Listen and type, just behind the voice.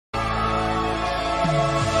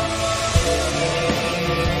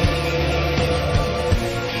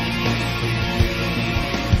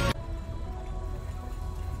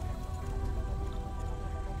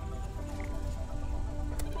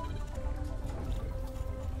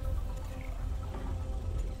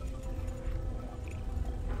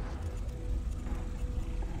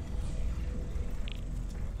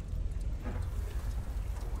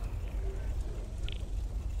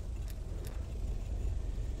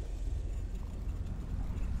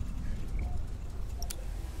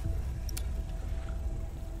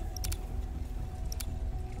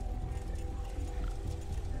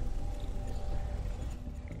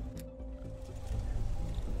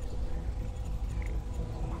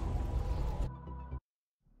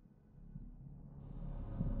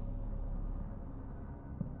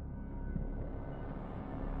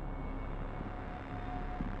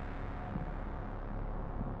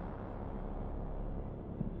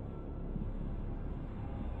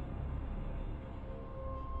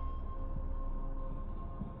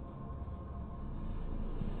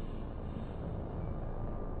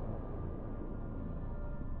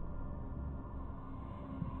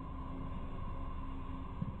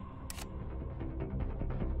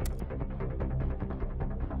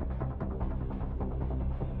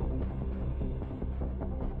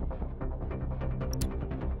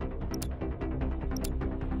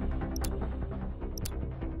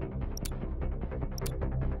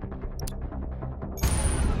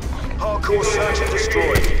Hardcore search and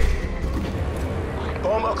destroy.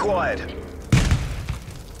 Bomb acquired.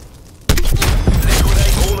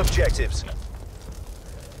 Liquidate all objectives.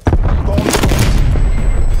 Bomb dropped.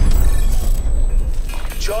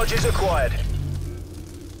 Charges acquired.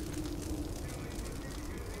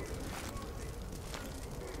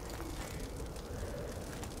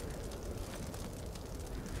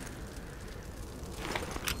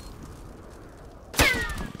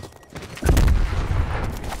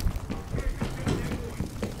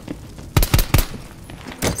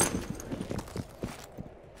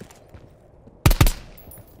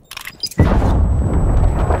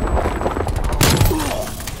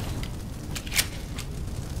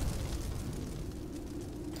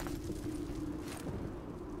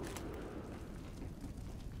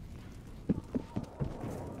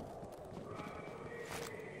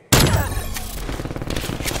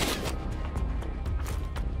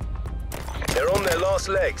 They're on their last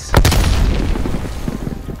legs.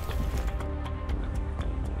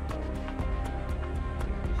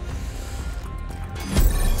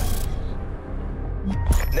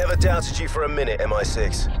 Never doubted you for a minute,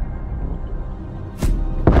 MI6.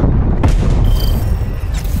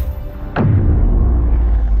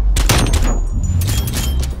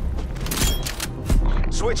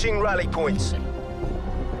 Switching rally points.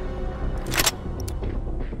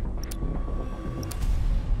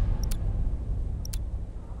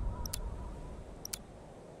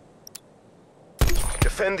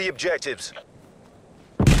 Defend the objectives.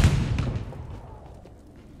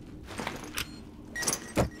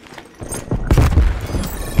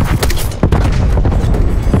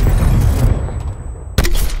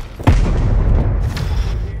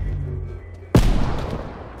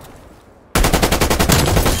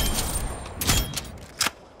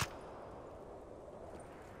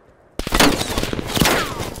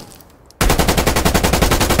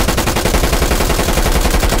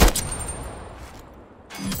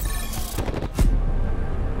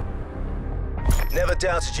 Never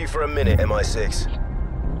doubted you for a minute, MI6.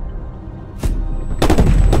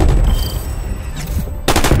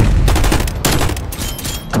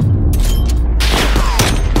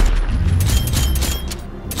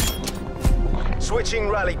 Switching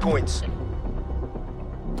rally points.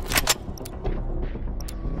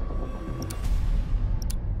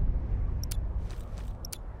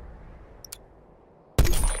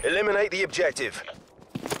 Eliminate the objective.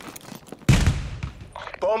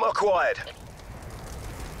 Bomb acquired.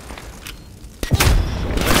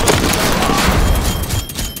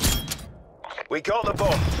 We got the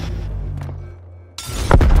bomb.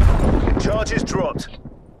 Charges dropped.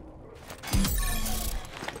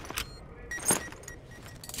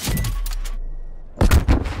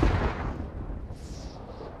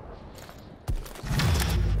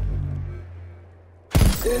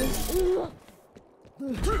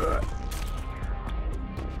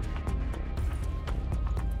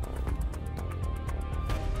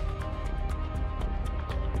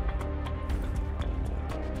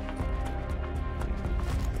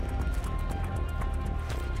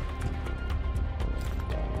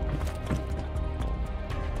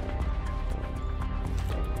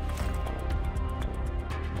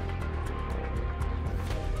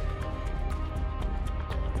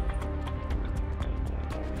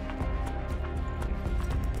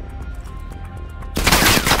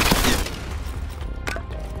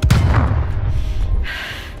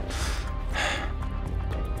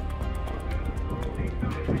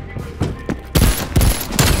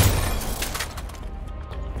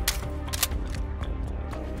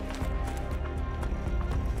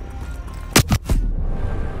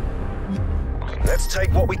 Let's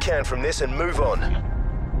take what we can from this and move on.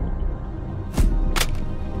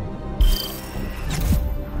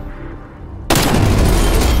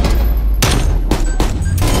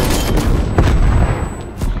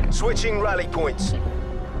 Switching rally points.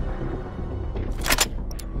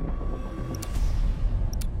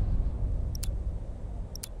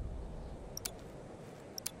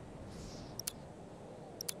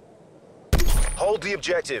 Hold the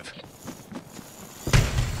objective.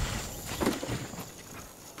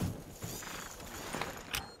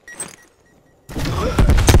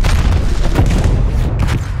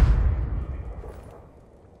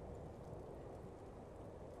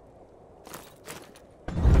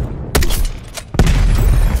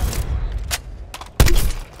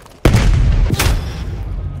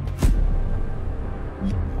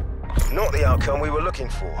 Not the outcome we were looking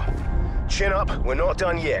for. Chin up, we're not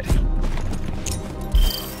done yet.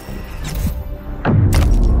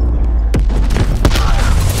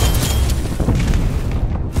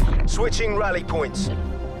 Switching rally points.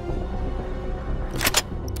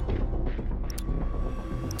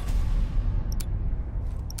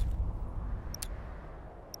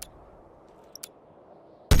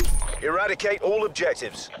 Eradicate all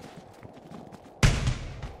objectives.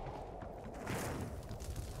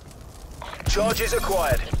 Charges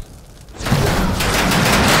acquired.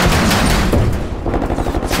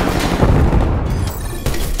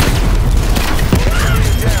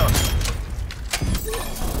 Down.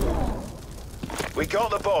 We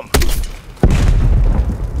got the bomb.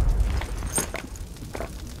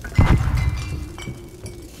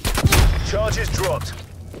 Charges dropped.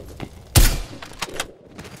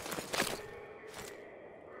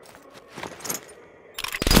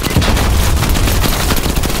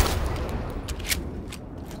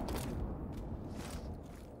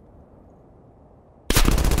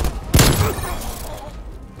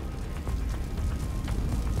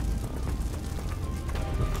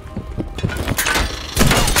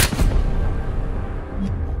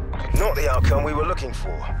 Not the outcome we were looking for.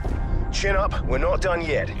 Chin up, we're not done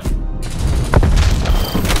yet.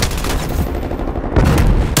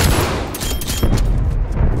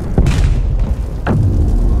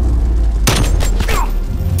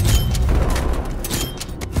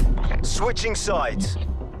 Switching sides.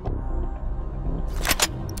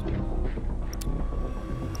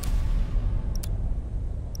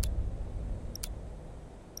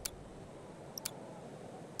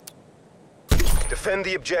 Defend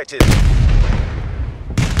the objective.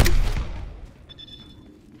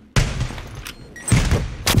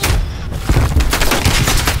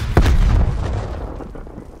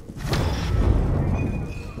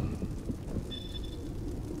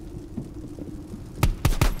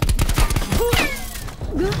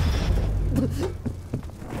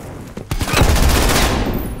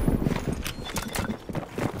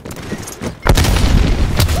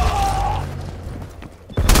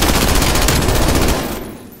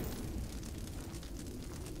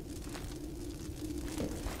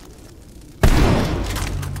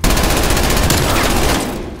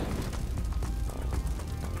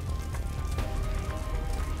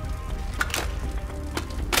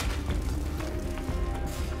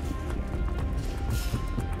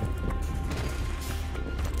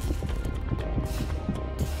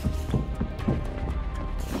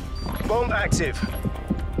 Bomb active.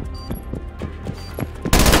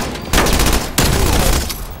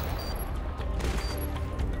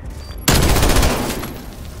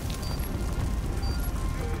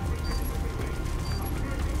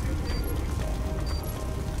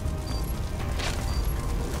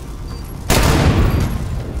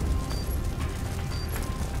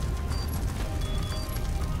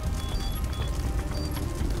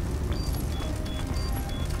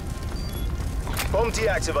 Bomb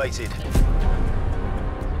deactivated.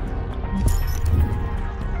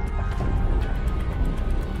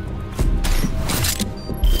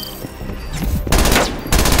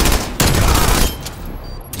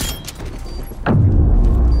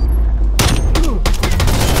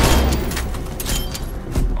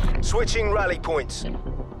 Switching rally points.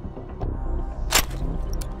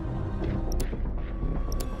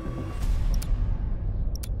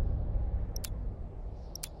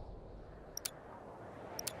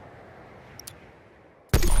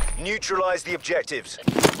 Neutralize the objectives.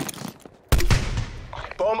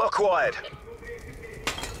 Bomb acquired.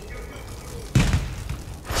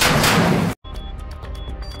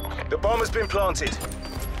 The bomb has been planted.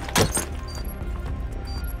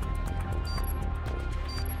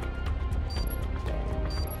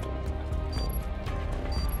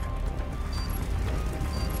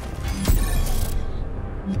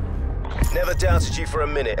 Never doubted you for a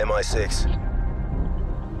minute, MI6.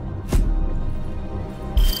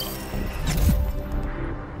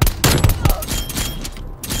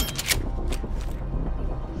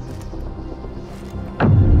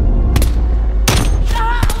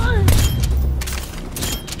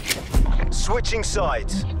 Switching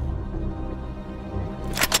sides.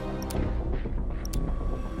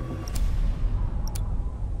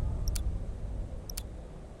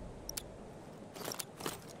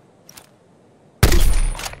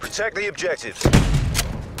 Protect the objectives.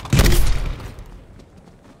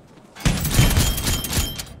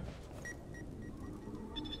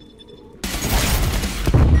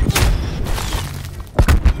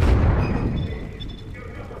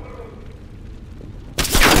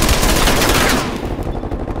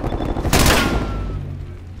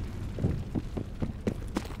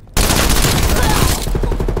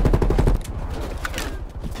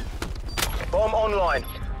 Bomb online.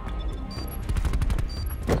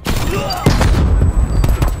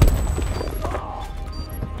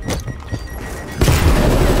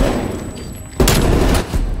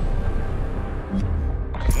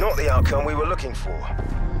 Not the outcome we were looking for.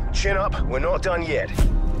 Chin up, we're not done yet.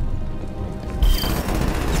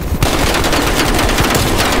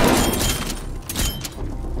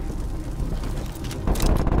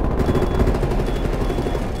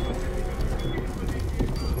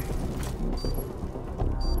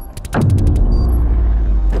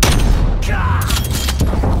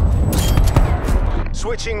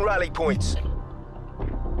 Switching rally points.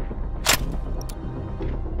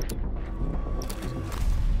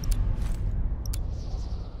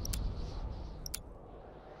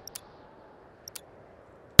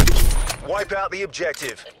 Wipe out the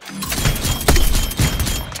objective.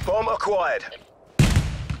 Bomb acquired.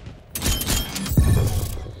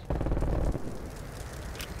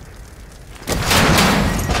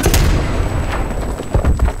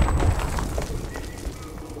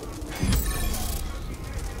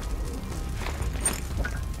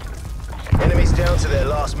 Enemies down to their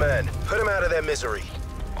last man. Put them out of their misery.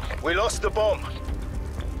 We lost the bomb.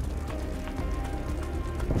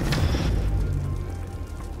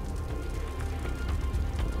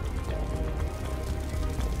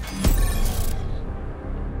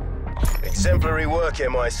 Exemplary work,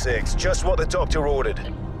 MI6. Just what the doctor ordered.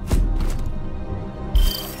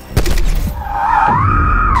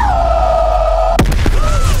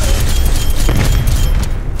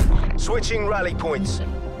 Switching rally points.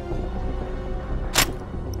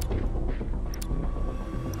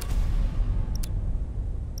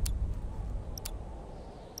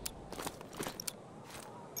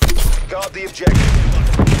 Guard the objective.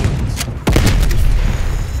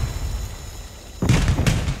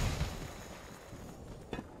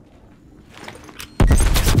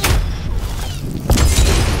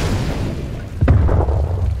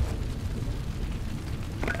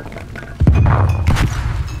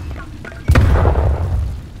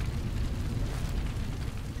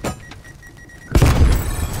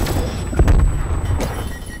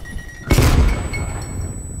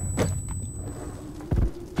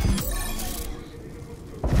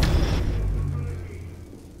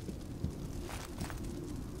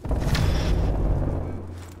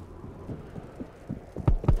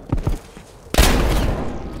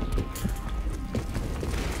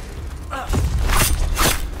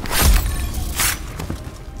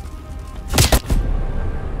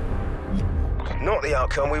 Not the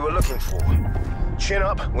outcome we were looking for. Chin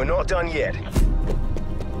up, we're not done yet.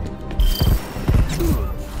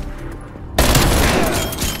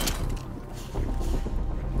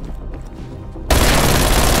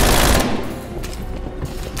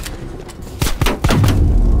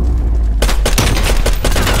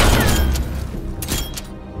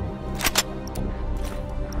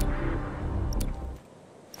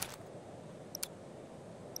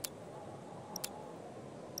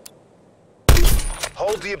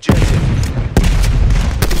 Hold the objective.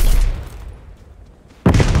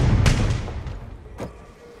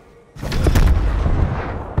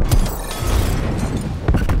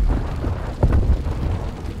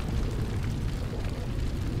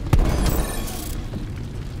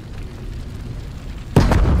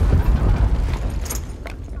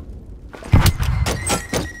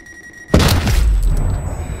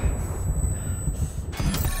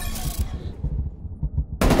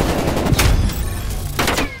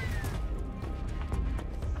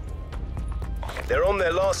 They're on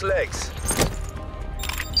their last legs.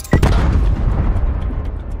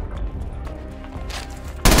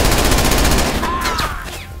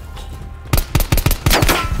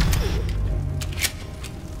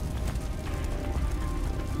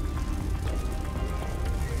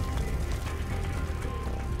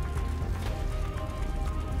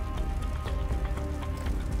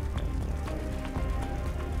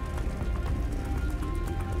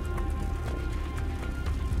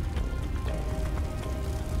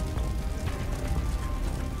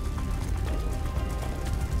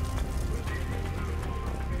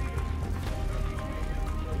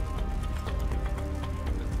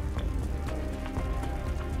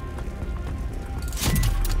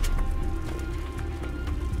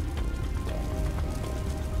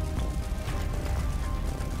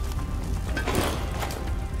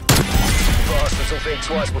 Bastards will think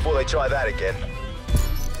twice before they try that again.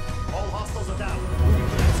 All hostiles are down.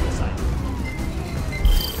 That's inside.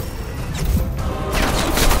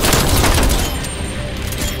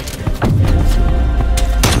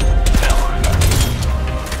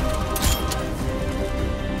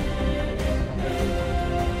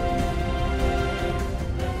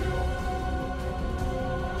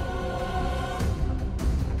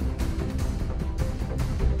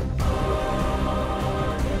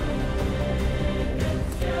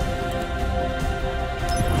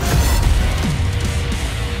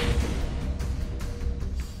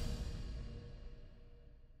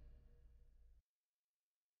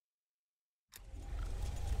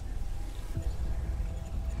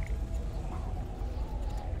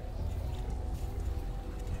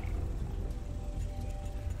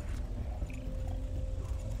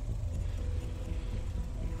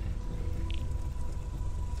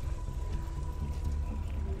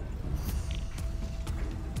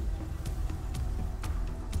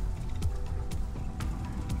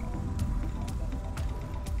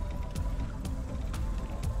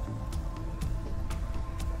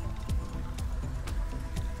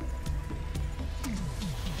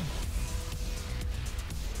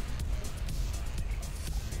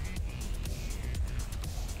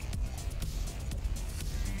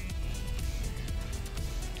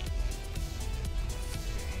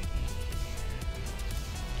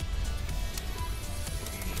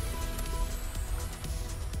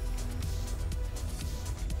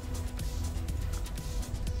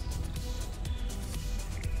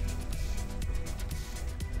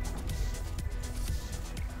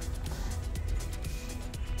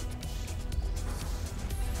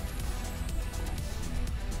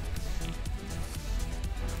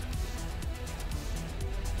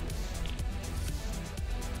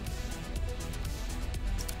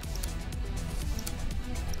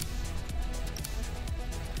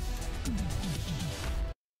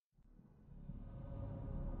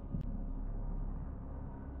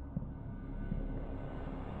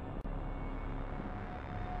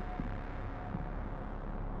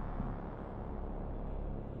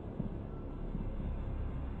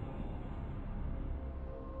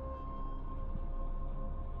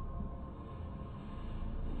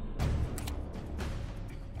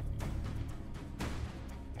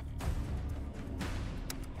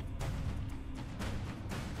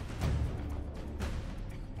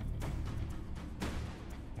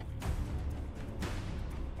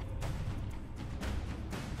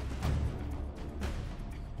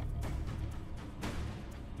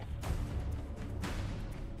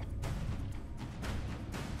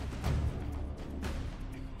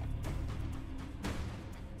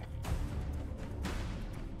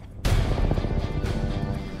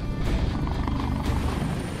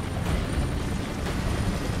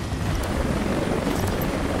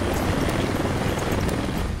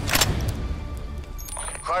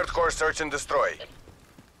 Hardcore search and destroy.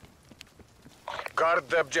 Guard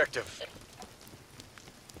the objective.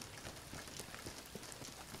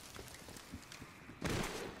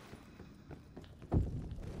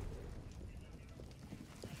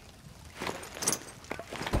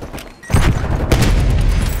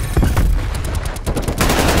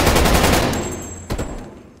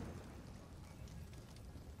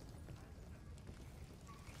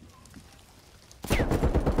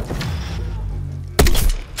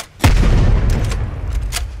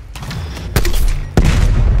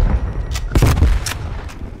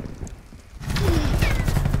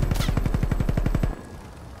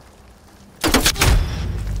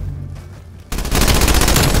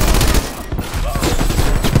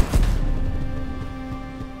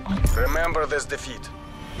 Remember this defeat.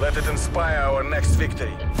 Let it inspire our next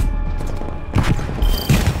victory.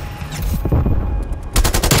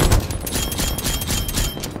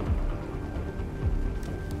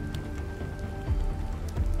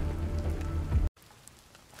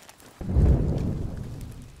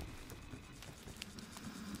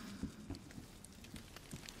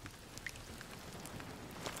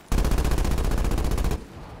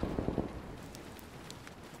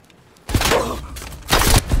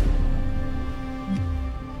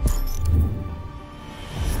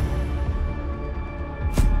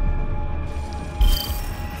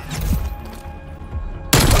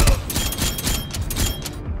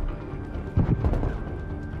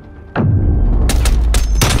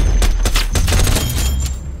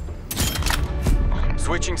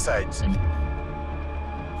 Switching sides.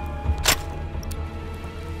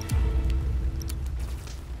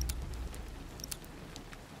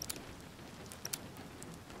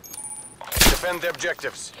 Defend the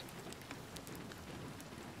objectives.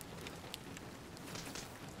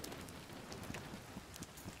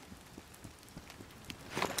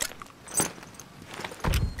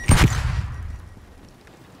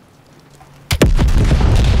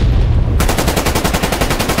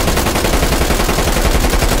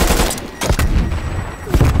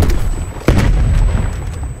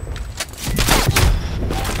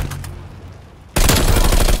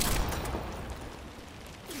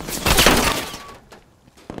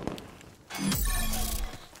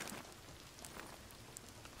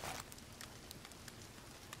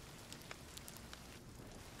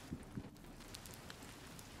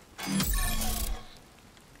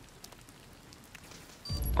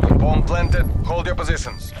 Bomb planted. Hold your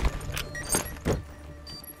positions.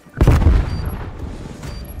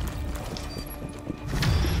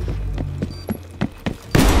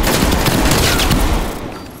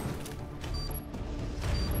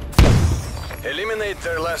 Eliminate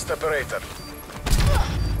their last operator.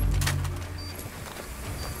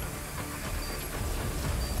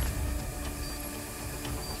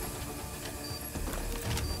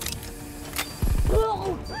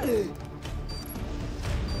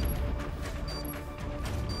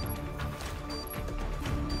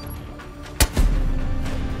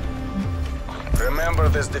 Remember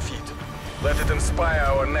this defeat. Let it inspire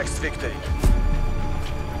our next victory.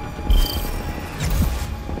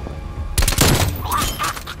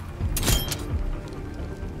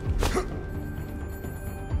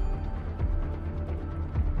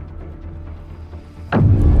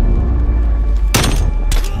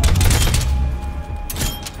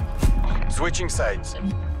 Switching sides.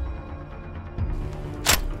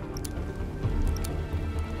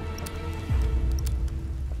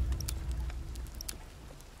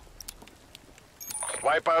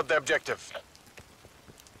 Wipe out the objective.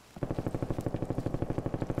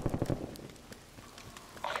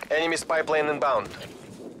 Enemy spy plane inbound.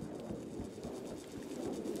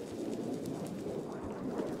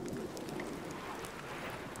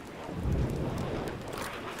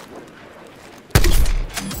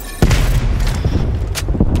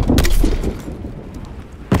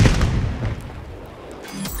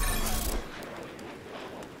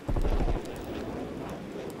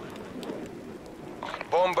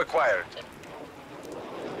 Bomb acquired.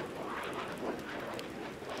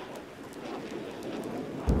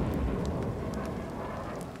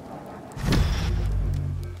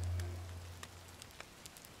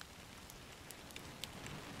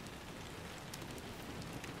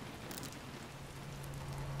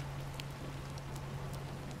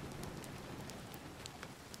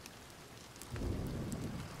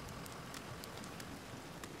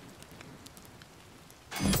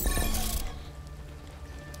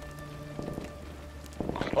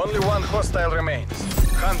 Only one hostile remains.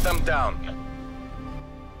 Hunt them down.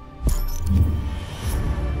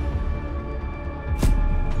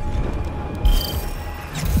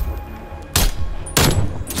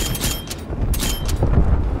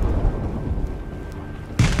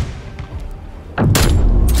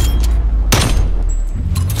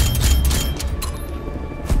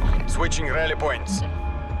 Switching rally points.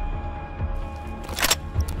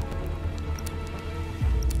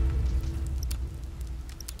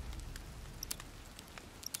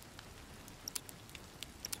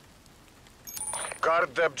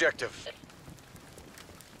 Guard the objective.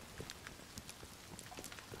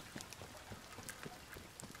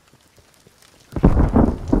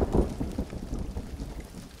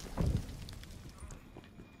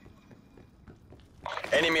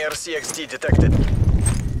 Enemy RCXD detected.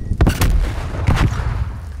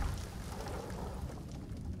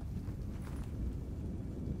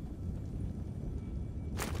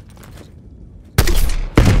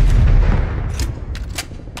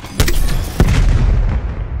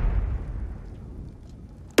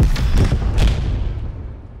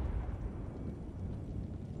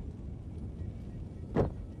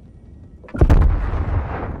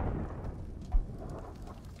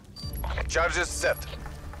 Charges set.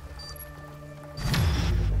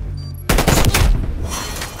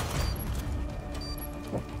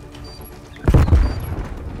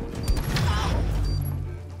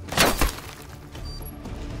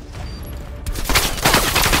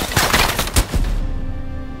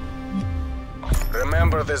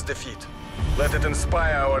 Remember this defeat. Let it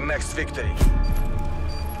inspire our next victory.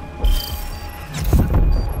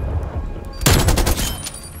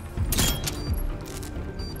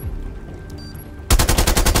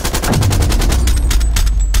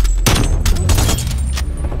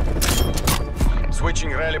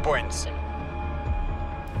 Switching rally points.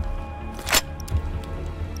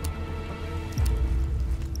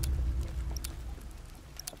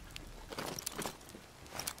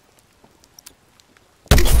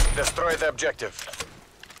 Destroy the objective.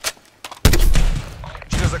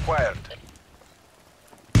 Cheese acquired.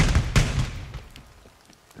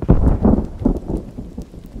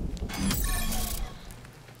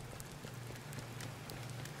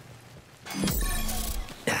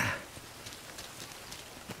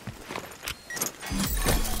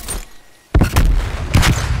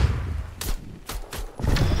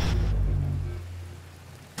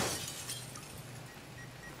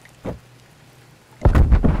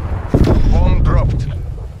 Bomb dropped.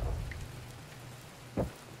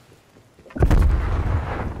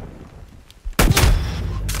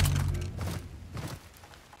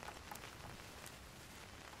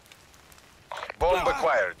 Bomb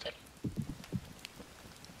acquired.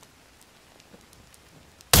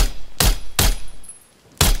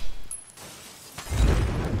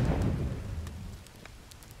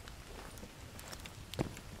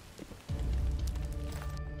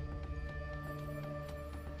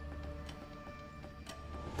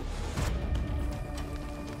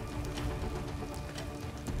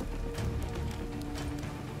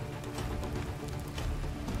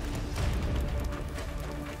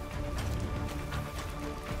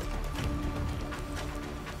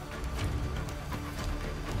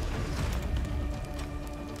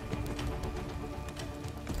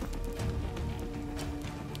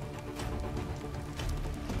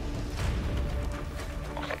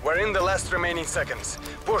 We're in the last remaining seconds.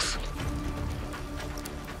 Push!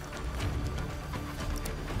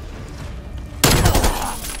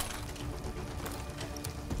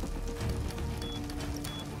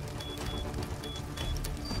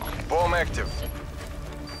 Bomb active.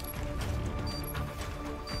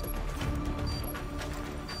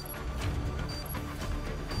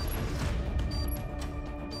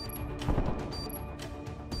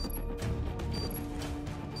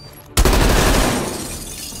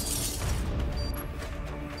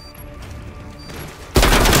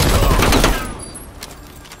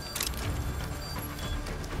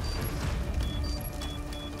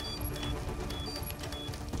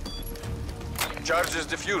 Charge is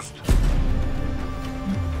diffused.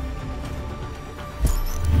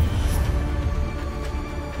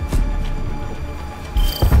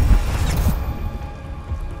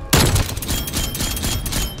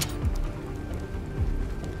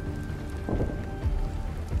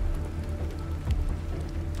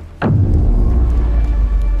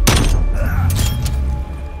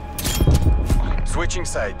 Switching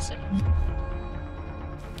sides.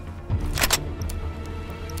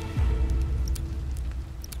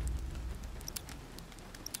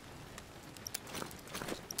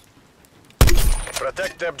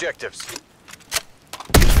 Protect the objectives.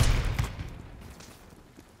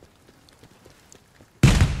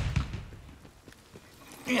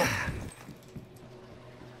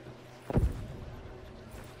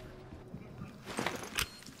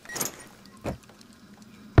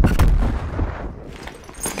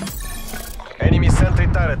 Enemy sentry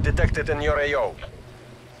turret detected in your AO.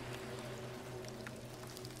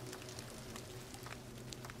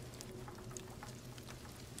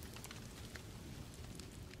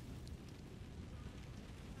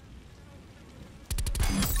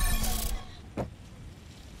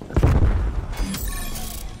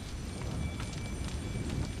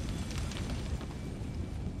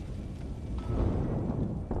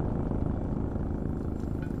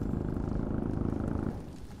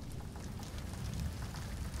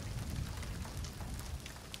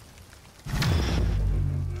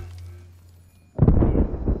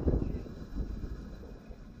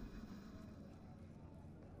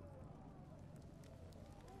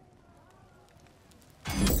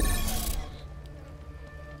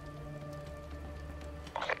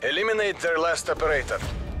 Eliminate their last operator.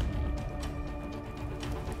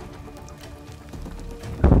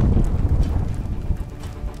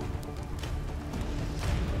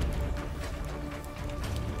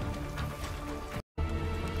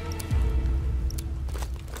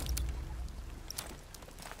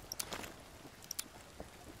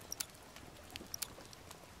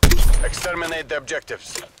 Exterminate the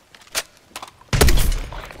objectives.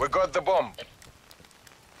 We got the bomb.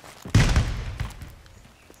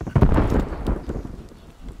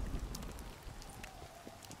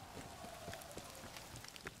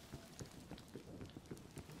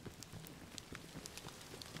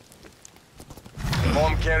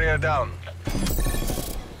 Bomb carrier down.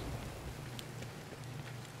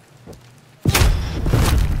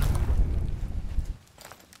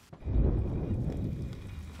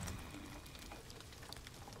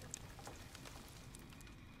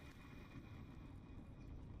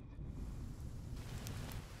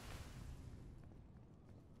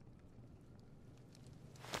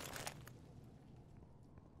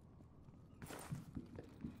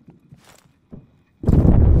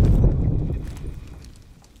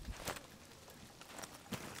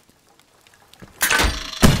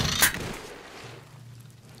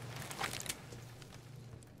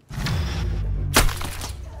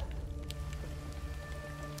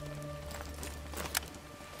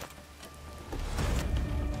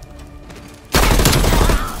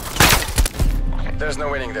 There's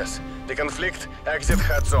no winning this. The conflict, exit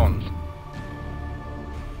hot zone.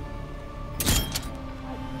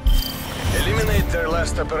 Eliminate their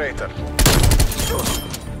last operator.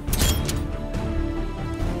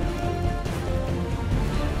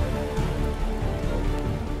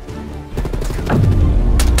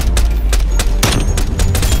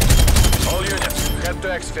 All units, head to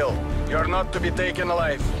exfil. You're not to be taken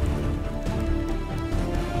alive.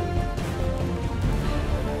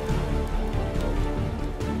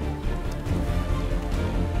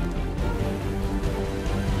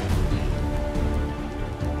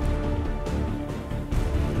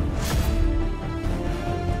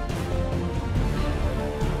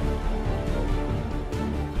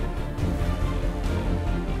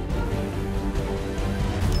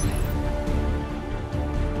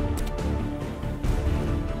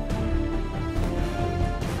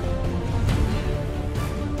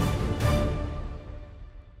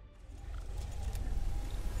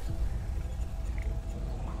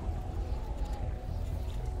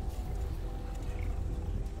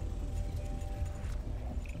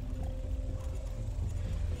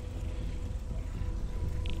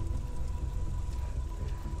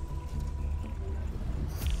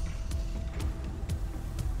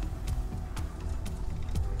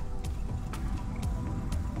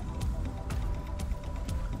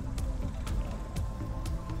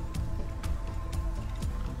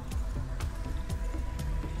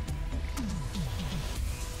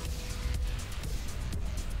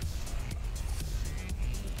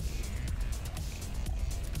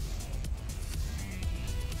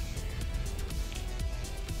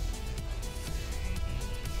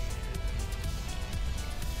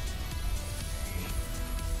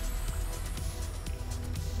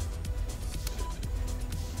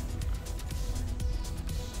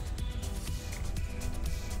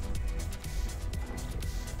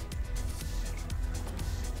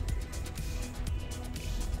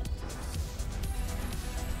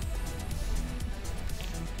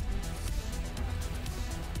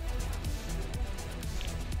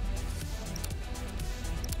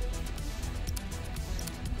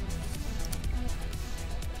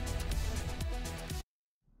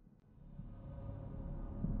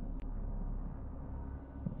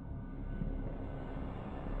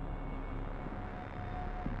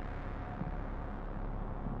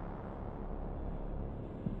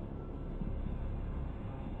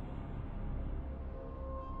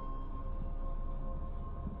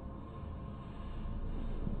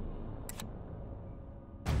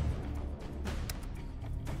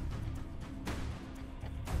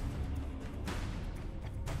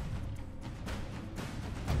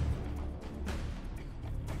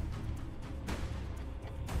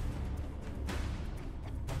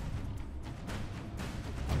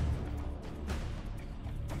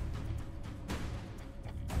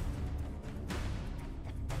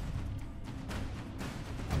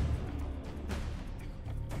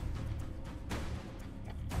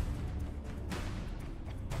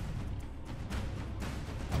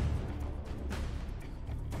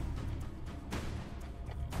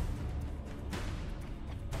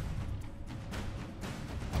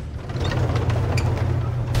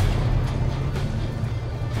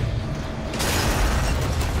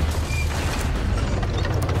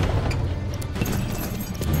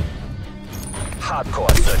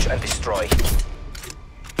 Hardcore search and destroy.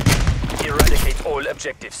 Eradicate all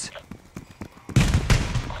objectives.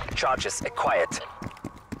 Charges acquired.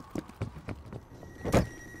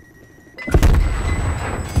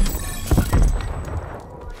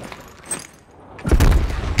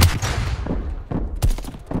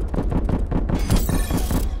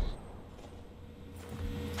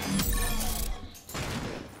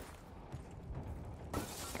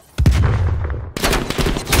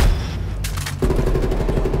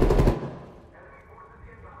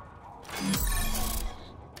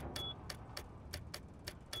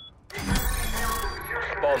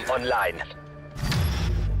 Bomb online.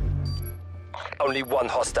 Only one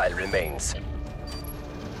hostile remains.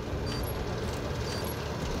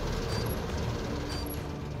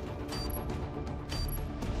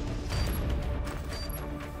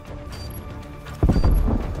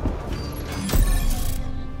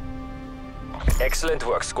 Excellent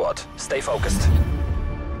work, squad. Stay focused.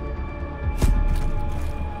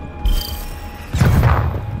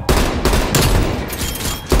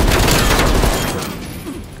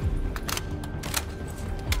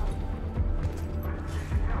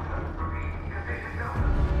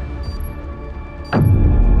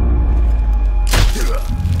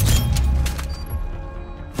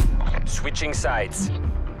 Switching sides.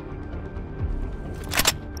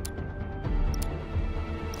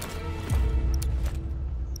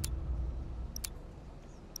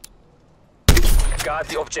 Guard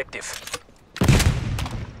the objective.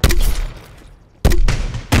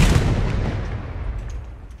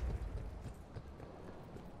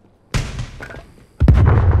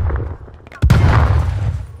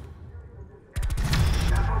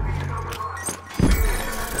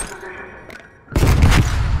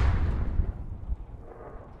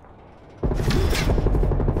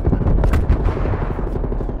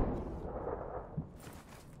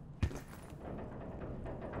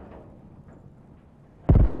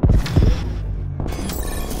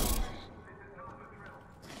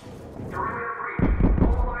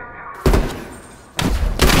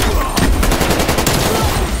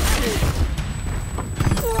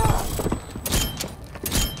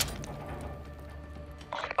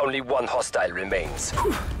 Only one hostile remains.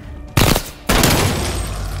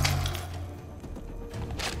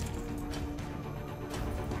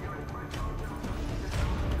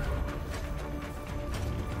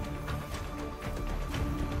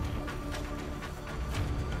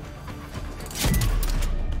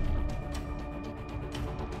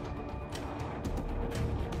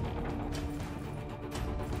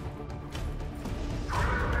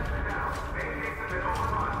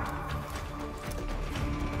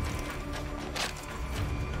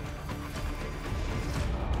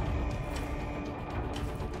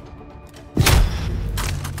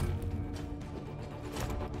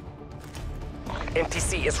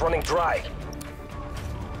 MTC is running dry.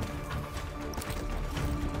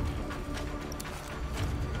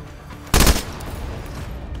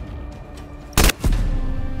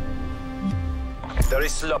 Very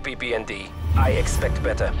sloppy, BND. I expect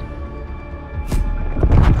better.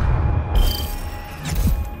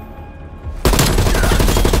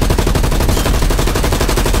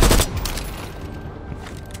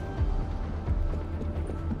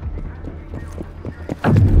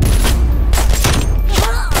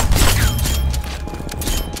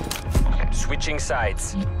 Switching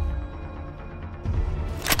sides.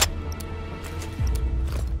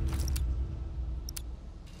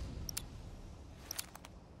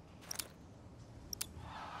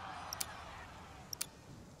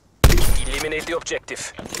 Eliminate the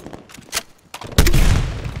objective.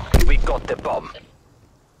 We got the bomb.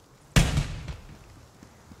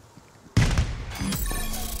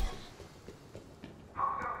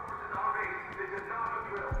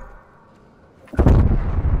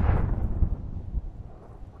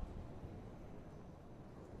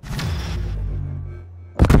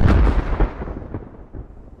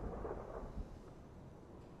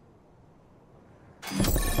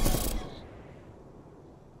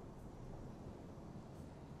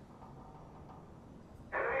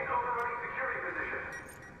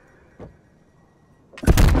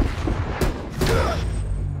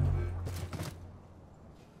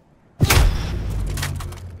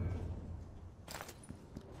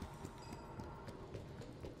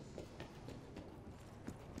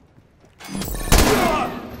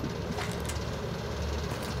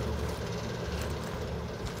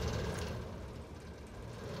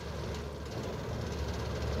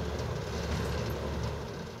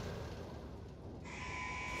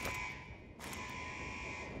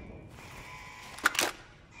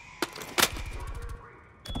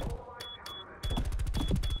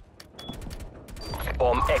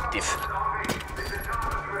 active.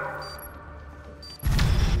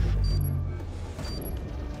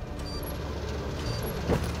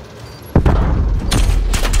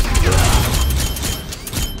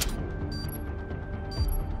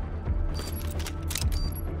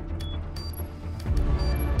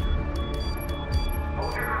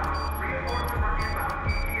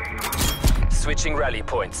 Switching rally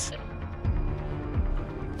points.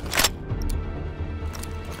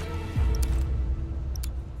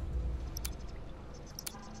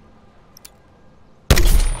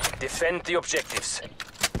 Defend the objectives.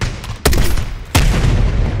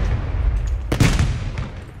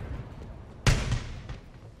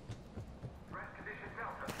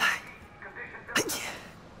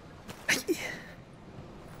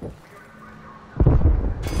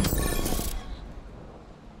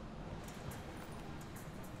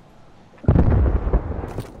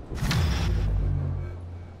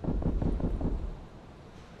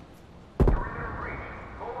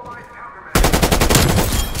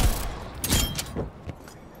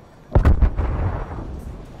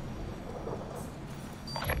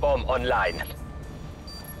 Bomb online.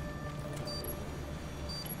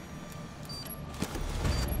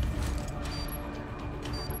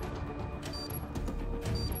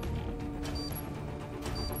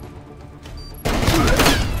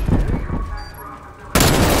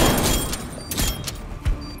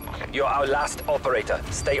 You're our last operator.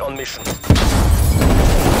 Stay on mission.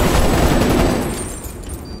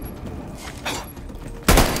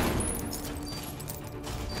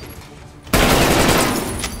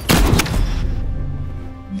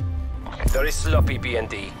 Very sloppy,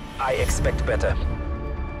 B&D. I expect better.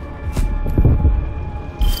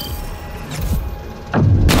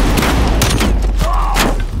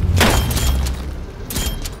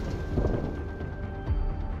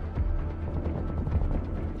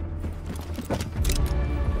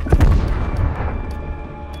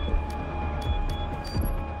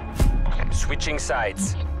 Switching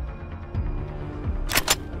sides.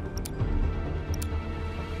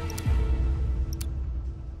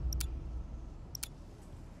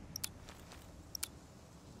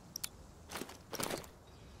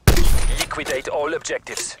 Liquidate all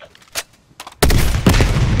objectives.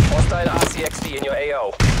 Hostile RCXD in your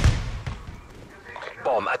AO.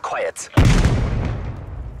 Bomb acquired.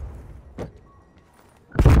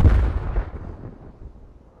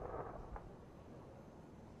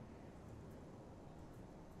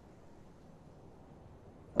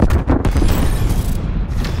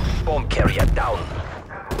 Bomb carrier down.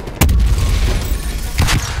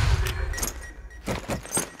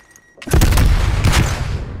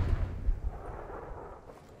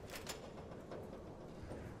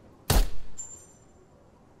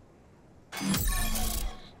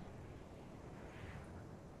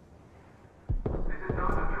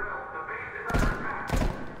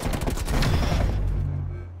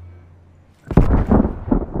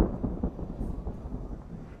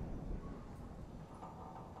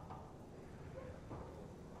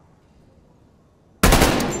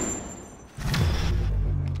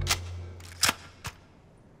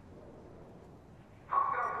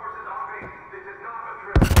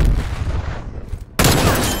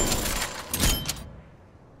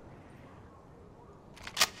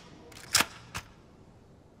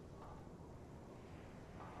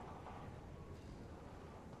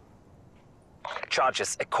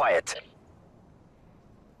 Charges acquired.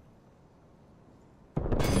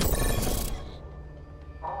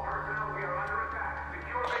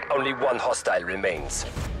 Only one hostile remains.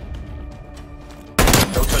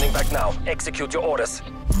 No turning back now. Execute your orders.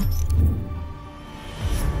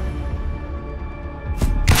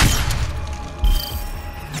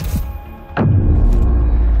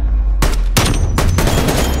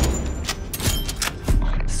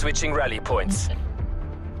 Switching rally points.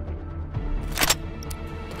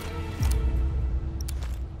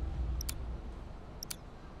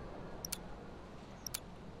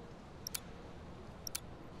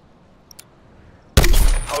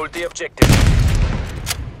 Hold the objective.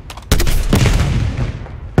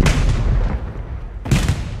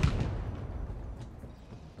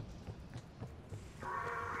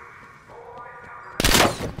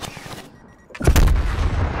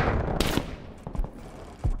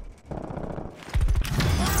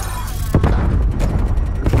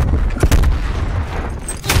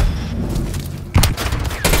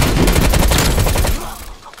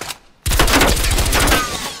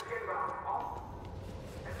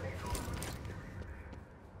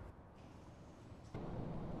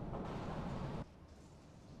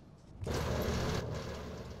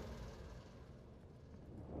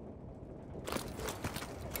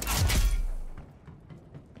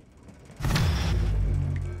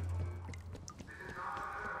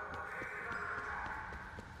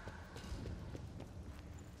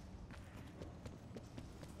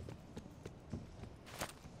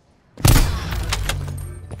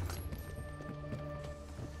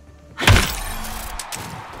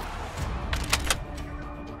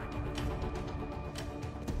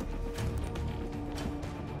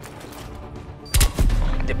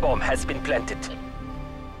 Bomb has been planted.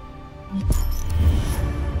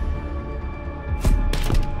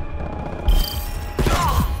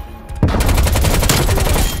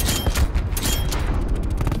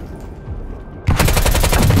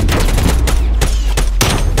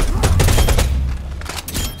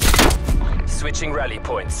 Switching rally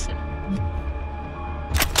points.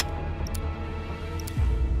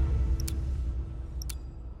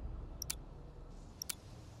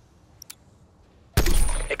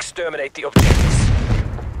 Exterminate the objectives.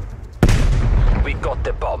 We got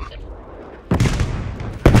the bomb.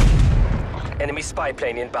 Enemy spy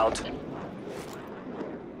plane inbound.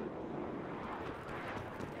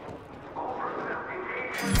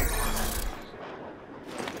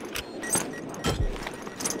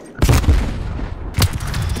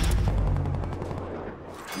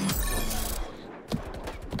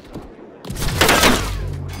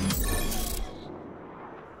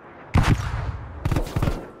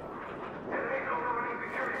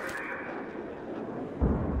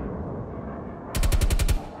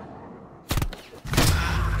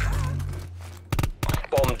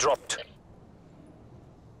 Bomb dropped.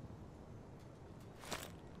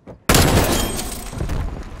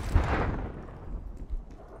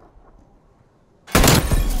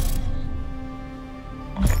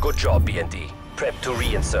 Good job, B&D. Prep to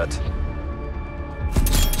reinsert.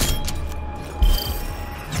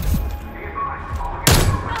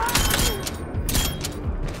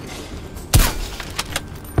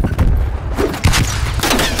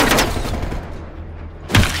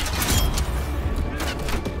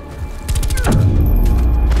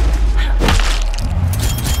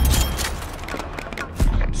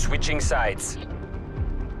 Switching sides.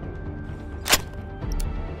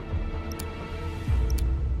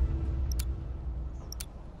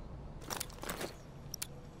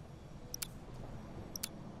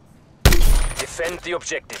 Defend the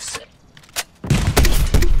objectives.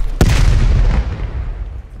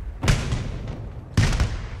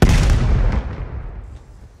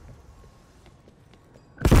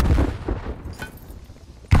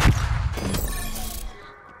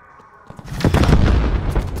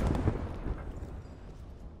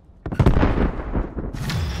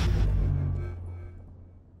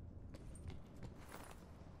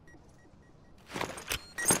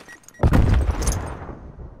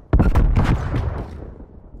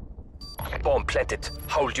 Bomb planted.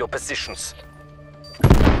 Hold your positions.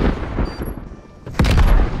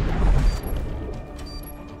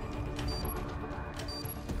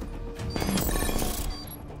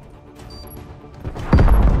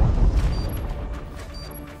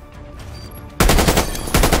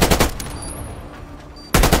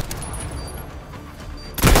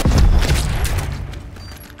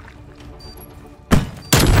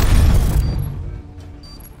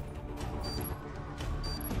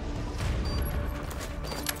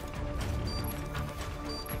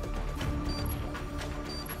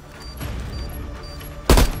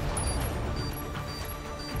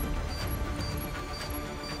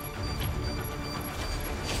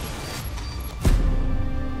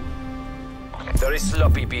 Very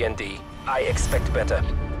sloppy, B&D. I expect better.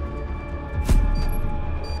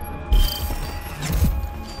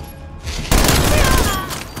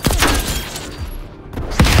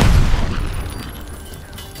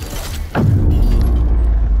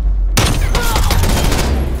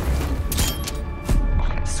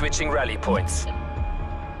 Switching rally points.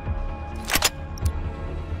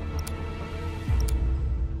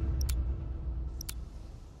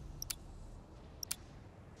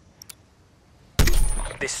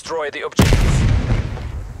 Destroy the objective.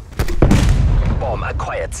 Bomb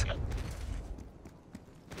acquired.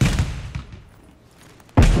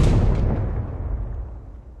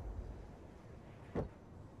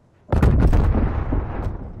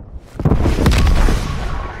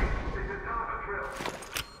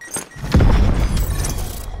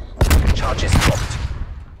 Charges dropped.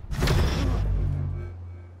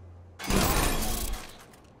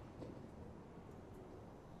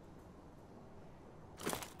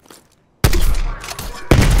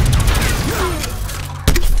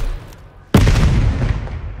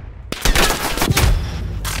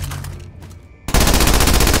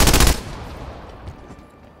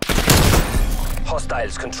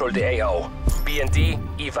 Hostiles control the AO. B&D,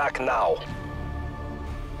 evac now.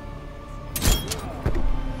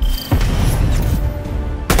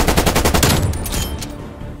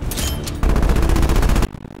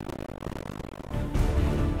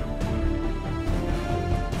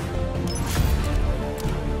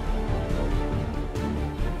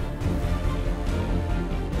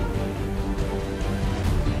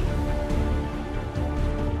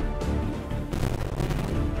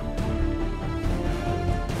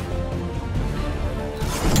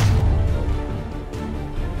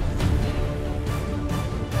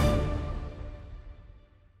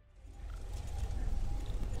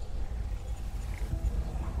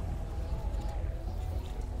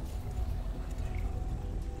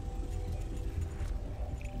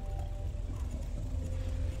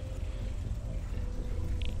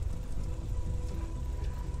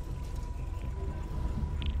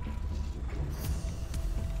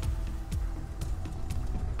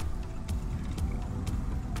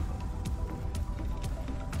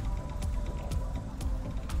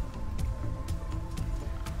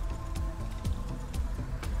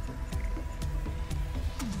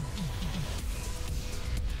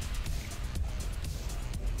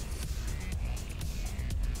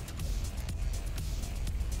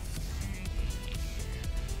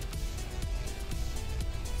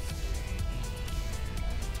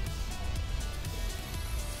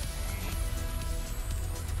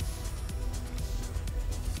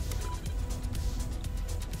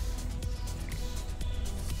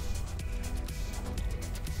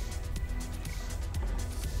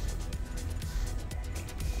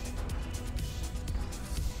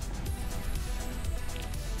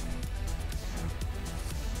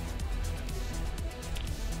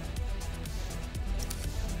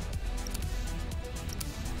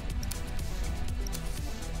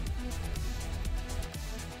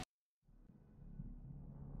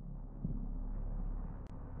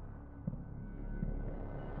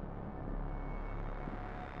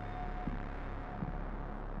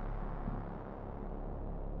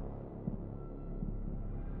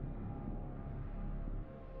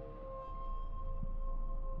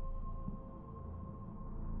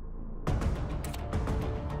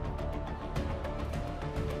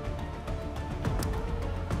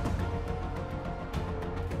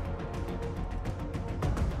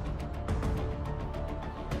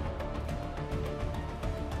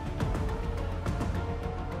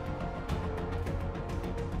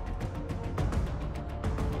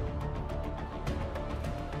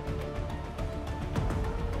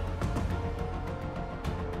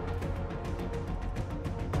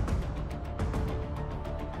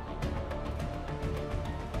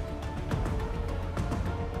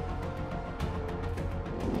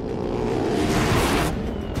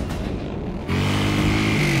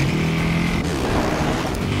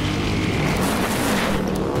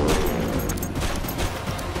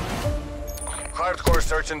 hardcore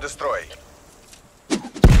search and destroy.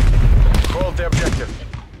 Hold the objective.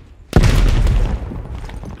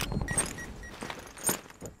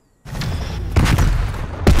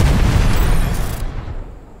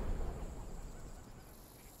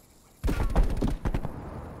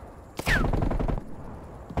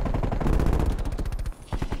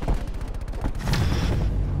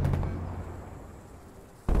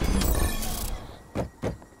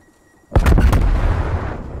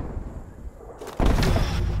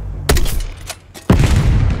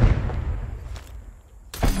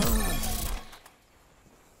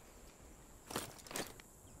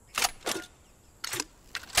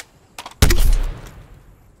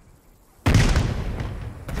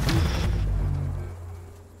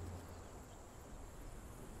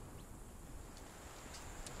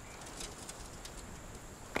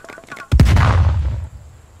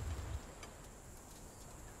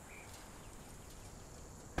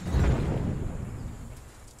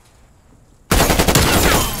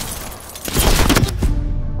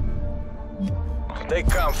 Take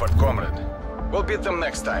comfort, comrade. We'll beat them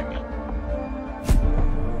next time.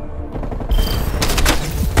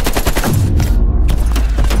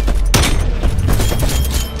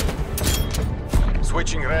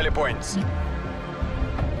 Switching rally points.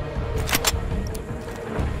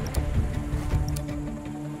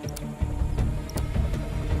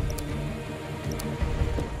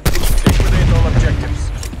 Liquidate all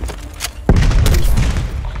objectives.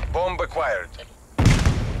 Bomb acquired.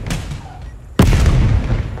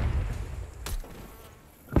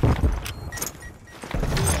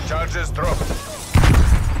 Charges dropped.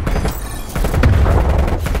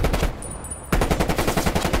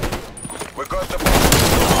 We got the bomb.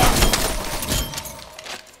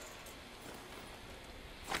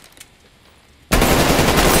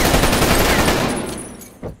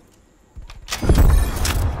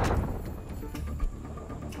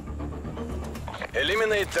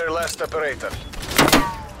 Eliminate their last operator.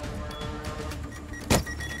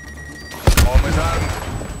 Bomb is armed.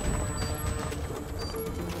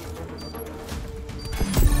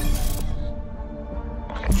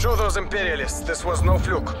 Show those Imperialists this was no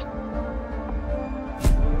fluke.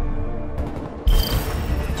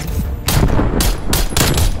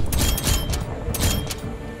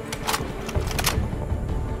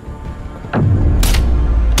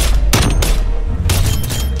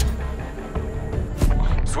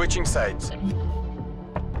 Switching sides.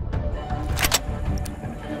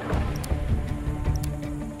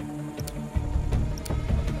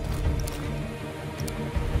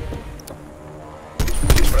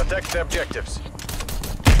 Protect the objectives.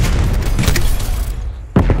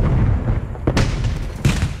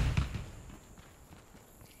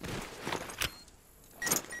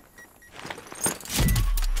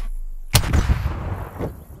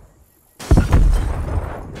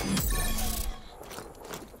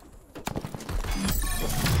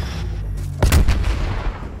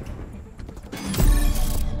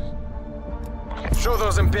 Show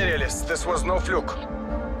those Imperialists this was no fluke.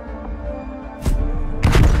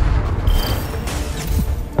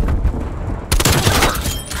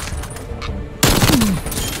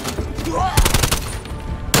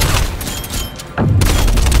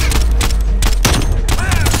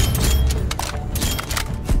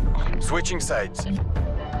 Switching sides.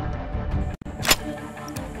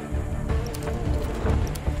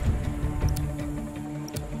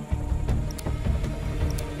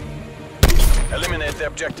 Eliminate the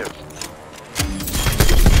objective.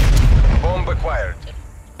 Bomb acquired.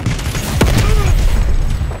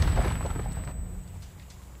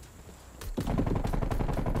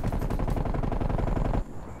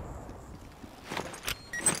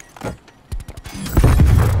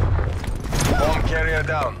 Bomb carrier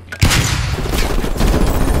down.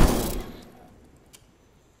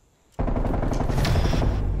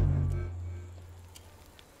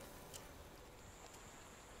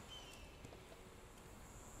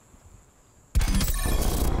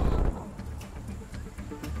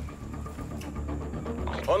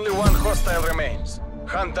 Only one hostile remains.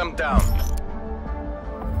 Hunt them down.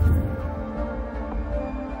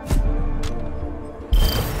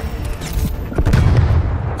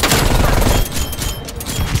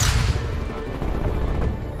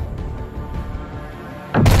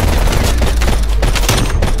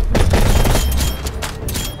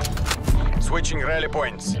 Switching rally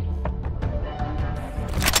points.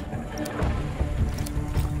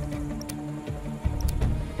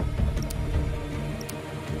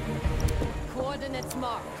 Coordinates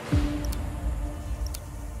marked.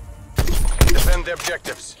 Defend the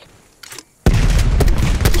objectives.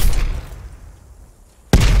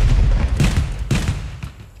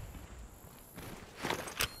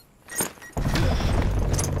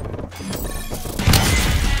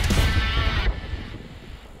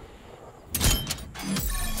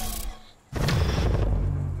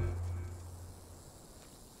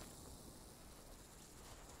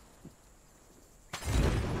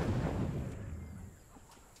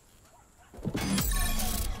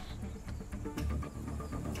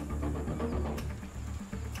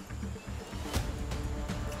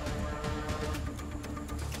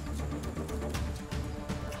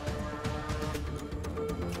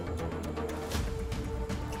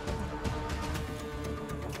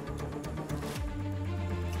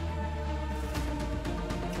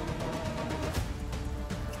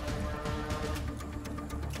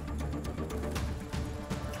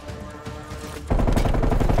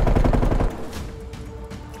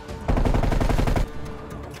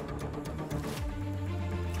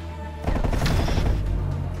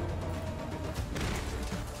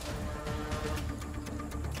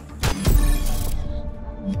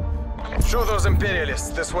 Show those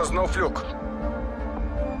imperialists this was no fluke.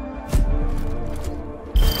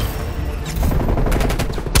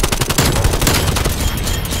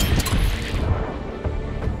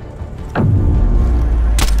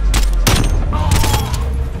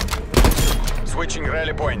 Switching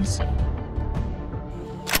rally points.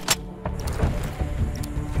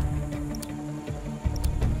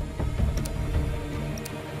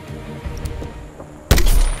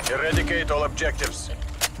 Eradicate all objectives.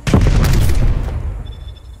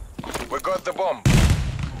 We got the bomb.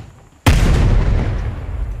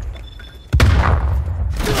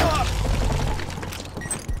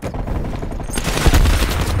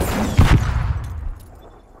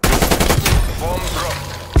 Bomb dropped.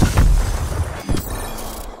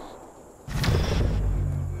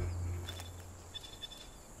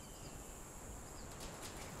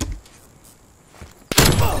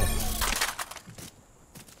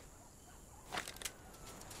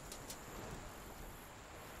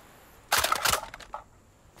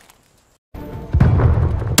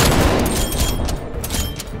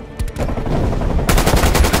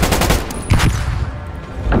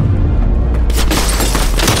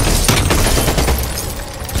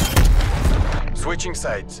 Switching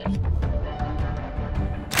sides.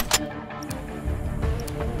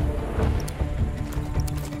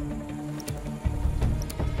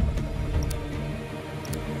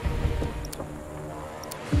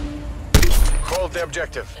 Hold the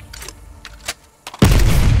objective.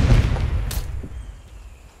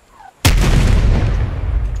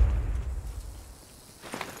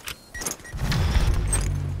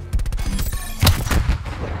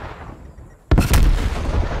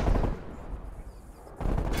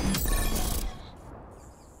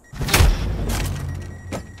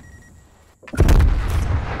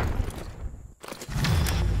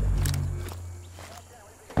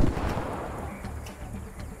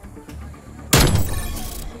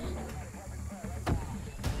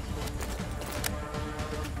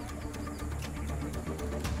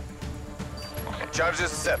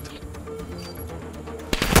 Charges set.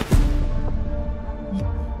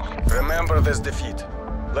 Remember this defeat.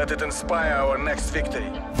 Let it inspire our next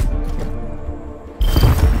victory.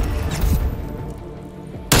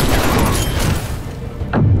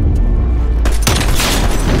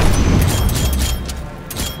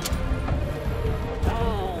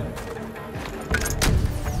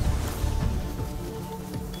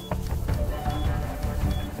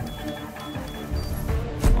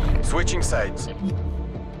 Switching sides.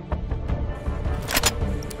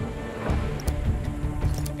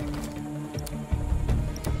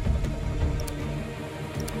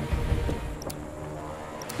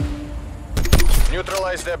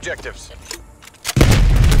 Neutralize the objectives.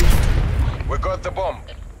 We got the bomb.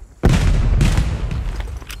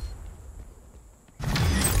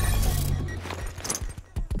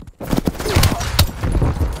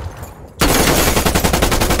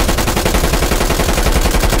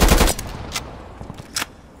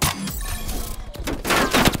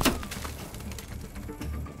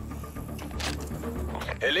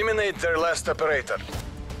 Eliminate their last operator.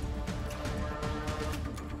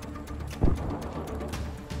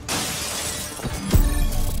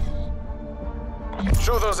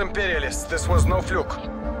 Show those imperialists this was no fluke.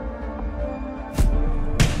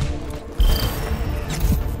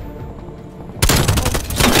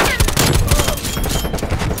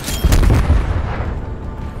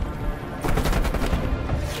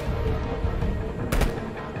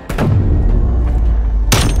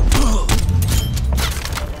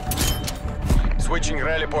 Switching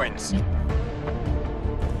rally points.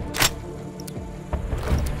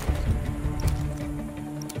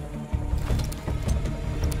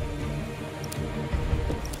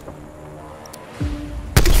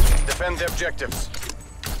 Defend the objectives.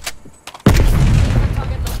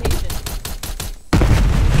 Target location.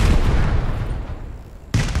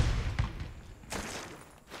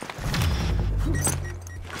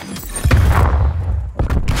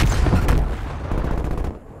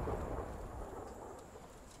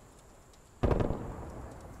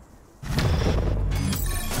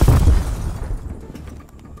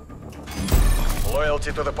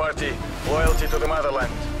 Loyalty to the party, loyalty to the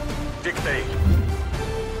motherland. Victory.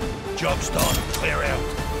 Job's done. Clear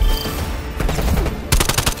out.